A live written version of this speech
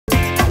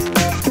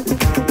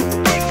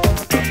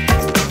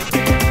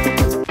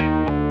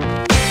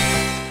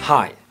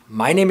Hi,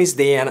 my name is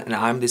Dejan and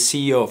I'm the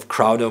CEO of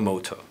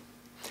Crowd-o-moto.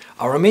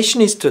 Our mission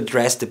is to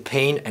address the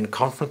pain and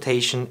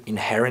confrontation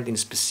inherent in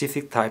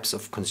specific types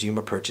of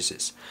consumer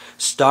purchases,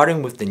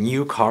 starting with the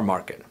new car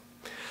market.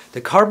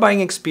 The car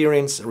buying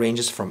experience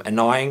ranges from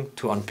annoying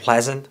to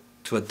unpleasant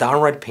to a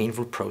downright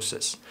painful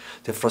process.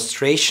 The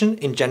frustration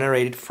is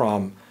generated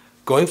from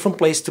going from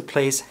place to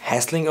place,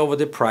 hassling over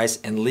the price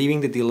and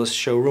leaving the dealer's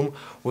showroom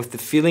with the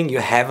feeling you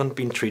haven't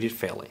been treated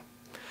fairly.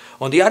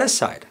 On the other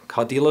side,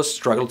 car dealers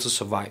struggle to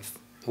survive.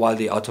 While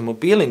the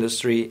automobile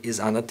industry is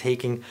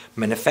undertaking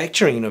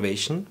manufacturing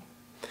innovation,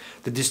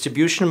 the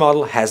distribution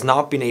model has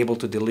not been able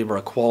to deliver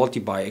a quality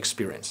buyer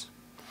experience.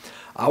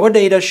 Our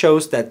data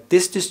shows that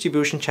this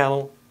distribution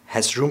channel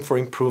has room for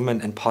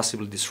improvement and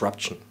possible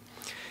disruption.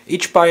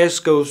 Each buyer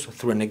goes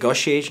through a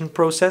negotiation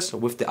process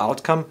with the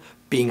outcome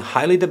being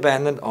highly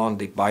dependent on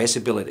the buyer's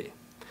ability.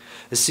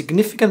 A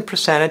significant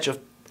percentage of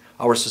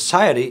our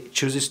society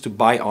chooses to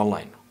buy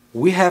online.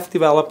 We have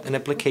developed an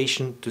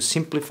application to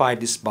simplify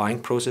this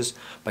buying process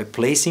by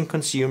placing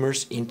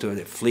consumers into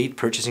the fleet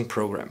purchasing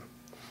program.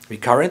 We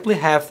currently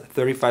have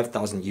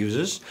 35,000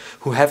 users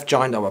who have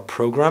joined our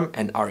program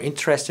and are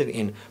interested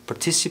in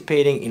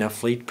participating in a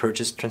fleet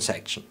purchase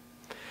transaction.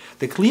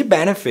 The clear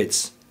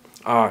benefits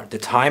are the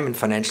time and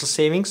financial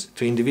savings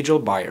to individual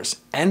buyers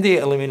and the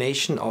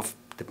elimination of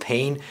the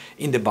pain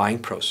in the buying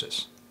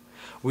process.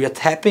 We are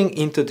tapping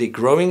into the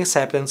growing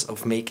acceptance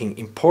of making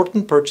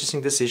important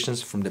purchasing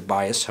decisions from the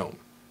buyer's home.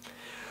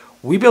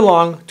 We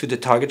belong to the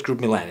target group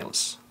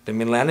millennials. The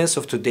millennials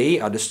of today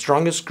are the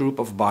strongest group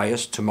of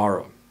buyers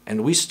tomorrow,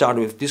 and we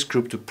started with this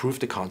group to prove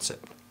the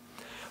concept.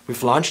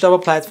 We've launched our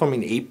platform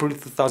in April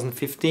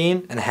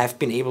 2015 and have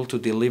been able to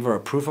deliver a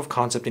proof of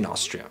concept in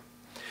Austria.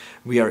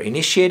 We are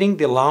initiating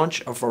the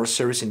launch of our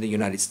service in the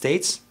United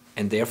States,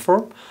 and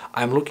therefore,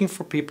 I'm looking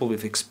for people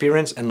with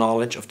experience and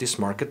knowledge of this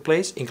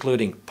marketplace,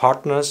 including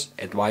partners,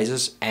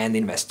 advisors, and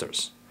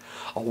investors.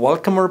 I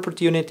welcome our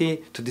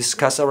opportunity to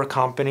discuss our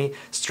company,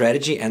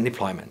 strategy, and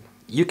deployment.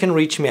 You can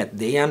reach me at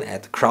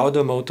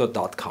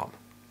dejan@crowd-o-moto.com.